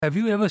Have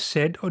you ever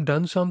said or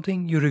done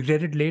something you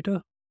regretted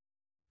later?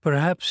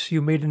 Perhaps you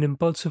made an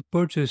impulsive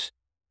purchase,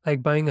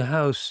 like buying a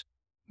house,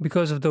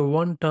 because of the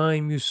one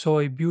time you saw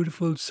a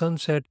beautiful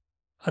sunset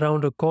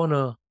around a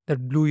corner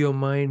that blew your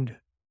mind,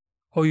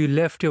 or you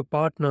left your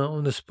partner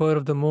on the spur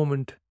of the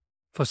moment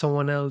for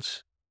someone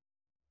else,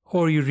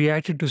 or you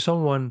reacted to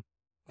someone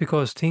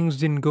because things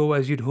didn't go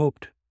as you'd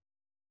hoped.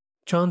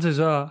 Chances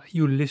are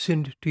you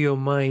listened to your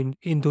mind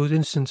in those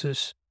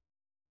instances,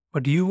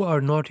 but you are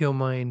not your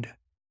mind,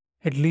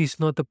 at least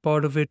not the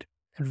part of it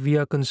that we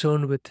are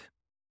concerned with.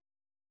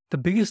 The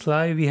biggest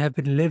lie we have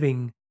been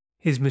living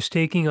is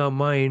mistaking our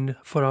mind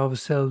for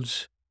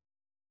ourselves.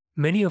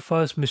 Many of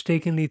us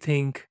mistakenly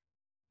think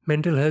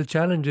mental health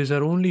challenges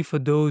are only for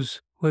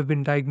those who have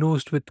been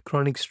diagnosed with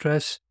chronic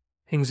stress,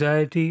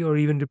 anxiety, or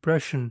even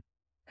depression,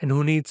 and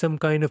who need some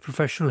kind of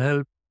professional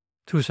help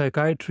through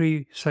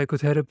psychiatry,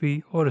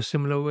 psychotherapy, or a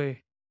similar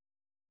way.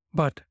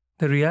 But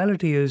the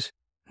reality is,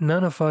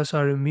 none of us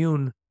are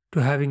immune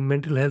to having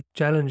mental health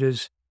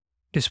challenges,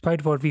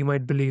 despite what we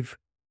might believe.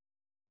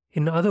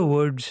 In other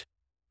words,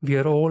 we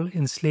are all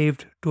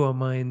enslaved to our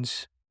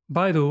minds.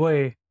 By the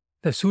way,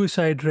 the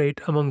suicide rate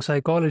among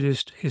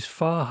psychologists is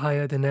far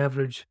higher than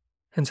average,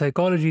 and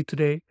Psychology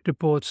Today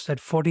reports that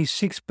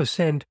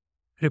 46%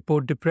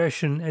 report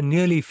depression and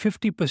nearly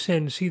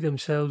 50% see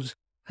themselves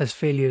as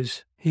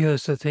failures.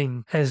 Here's the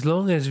thing: as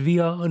long as we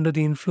are under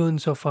the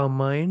influence of our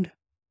mind,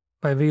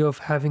 by way of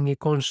having a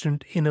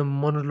constant inner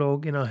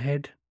monologue in our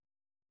head,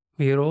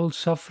 we are all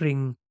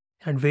suffering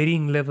at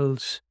varying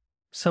levels,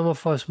 some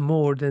of us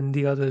more than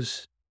the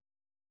others.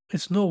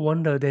 It's no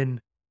wonder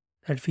then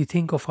that we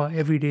think of our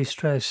everyday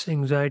stress,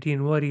 anxiety,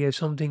 and worry as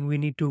something we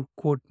need to,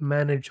 quote,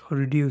 manage or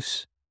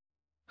reduce.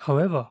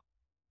 However,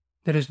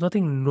 there is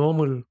nothing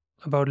normal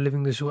about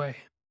living this way.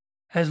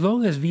 As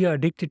long as we are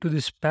addicted to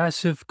this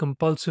passive,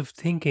 compulsive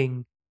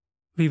thinking,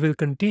 we will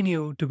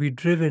continue to be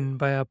driven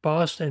by our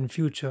past and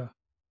future,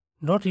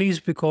 not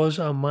least because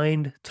our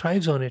mind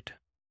thrives on it.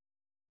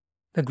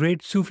 The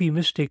great Sufi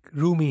mystic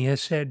Rumi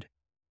has said,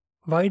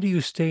 "Why do you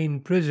stay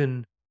in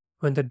prison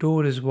when the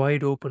door is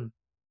wide open?"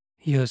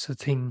 Here's the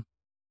thing: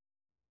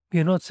 we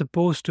are not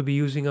supposed to be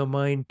using our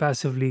mind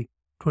passively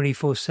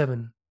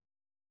 24/7.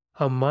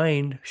 Our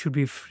mind should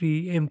be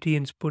free, empty,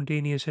 and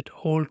spontaneous at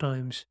all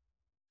times,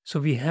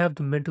 so we have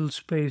the mental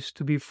space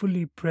to be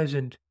fully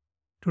present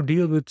to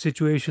deal with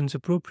situations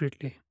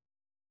appropriately.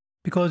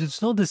 Because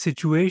it's not the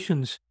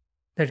situations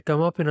that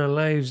come up in our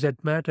lives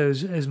that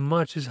matters as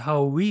much as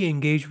how we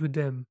engage with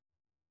them,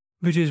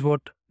 which is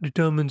what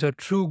determines our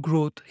true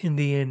growth in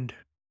the end.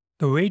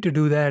 The way to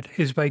do that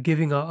is by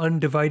giving our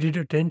undivided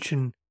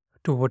attention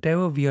to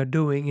whatever we are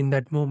doing in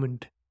that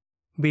moment,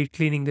 be it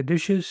cleaning the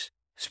dishes,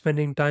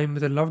 spending time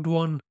with a loved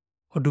one,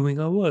 or doing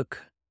our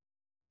work.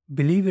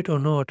 Believe it or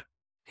not,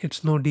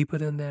 it's no deeper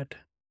than that.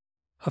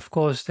 Of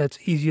course,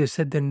 that's easier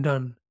said than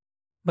done,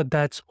 but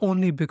that's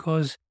only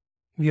because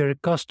we are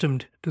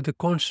accustomed to the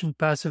constant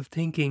passive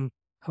thinking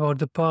about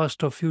the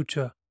past or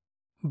future.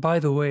 By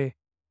the way,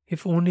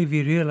 if only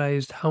we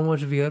realized how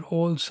much we are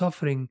all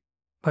suffering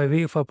by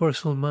way of our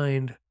personal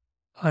mind,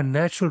 our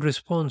natural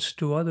response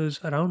to others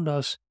around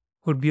us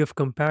would be of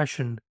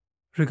compassion,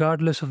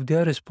 regardless of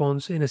their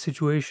response in a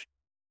situation,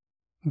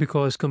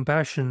 because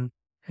compassion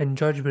and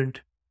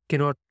judgment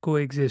cannot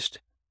coexist,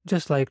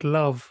 just like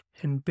love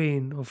and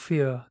pain or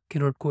fear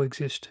cannot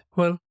coexist.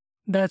 Well,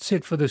 that's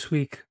it for this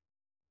week.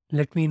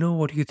 Let me know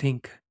what you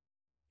think.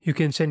 You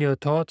can send your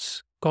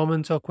thoughts,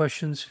 comments, or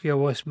questions via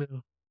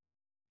voicemail.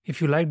 If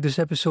you liked this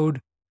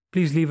episode,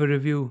 please leave a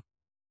review.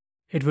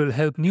 It will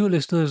help new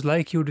listeners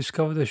like you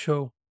discover the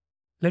show.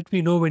 Let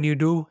me know when you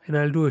do, and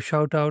I'll do a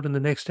shout out in the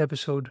next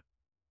episode.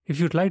 If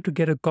you'd like to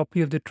get a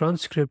copy of the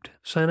transcript,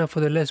 sign up for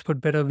the Less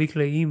But Better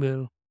weekly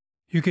email.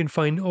 You can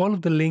find all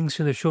of the links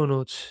in the show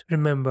notes.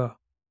 Remember,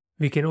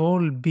 we can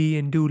all be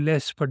and do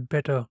less but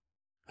better.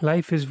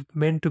 Life is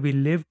meant to be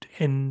lived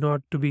and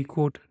not to be,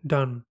 quote,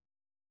 done.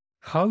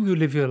 How you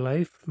live your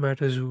life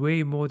matters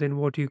way more than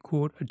what you,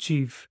 quote,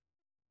 achieve.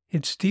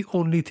 It's the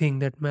only thing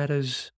that matters.